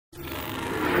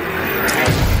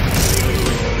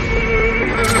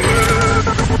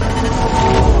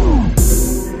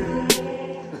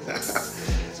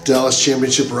Dallas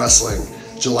Championship Wrestling,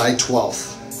 July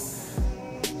 12th.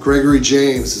 Gregory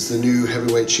James is the new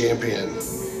heavyweight champion.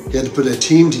 He had to put a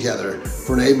team together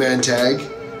for an 8-man tag.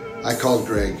 I called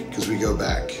Greg because we go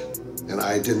back, and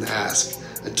I didn't ask.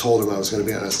 I told him I was going to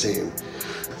be on his team.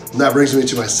 And that brings me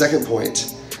to my second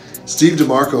point. Steve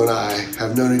DeMarco and I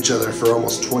have known each other for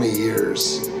almost 20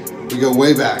 years. We go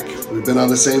way back. We've been on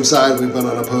the same side, we've been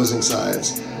on opposing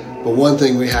sides. But one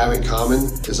thing we have in common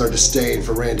is our disdain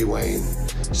for Randy Wayne.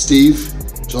 Steve,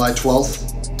 July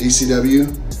 12th,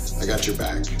 DCW, I got your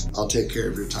back. I'll take care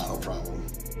of your title problem.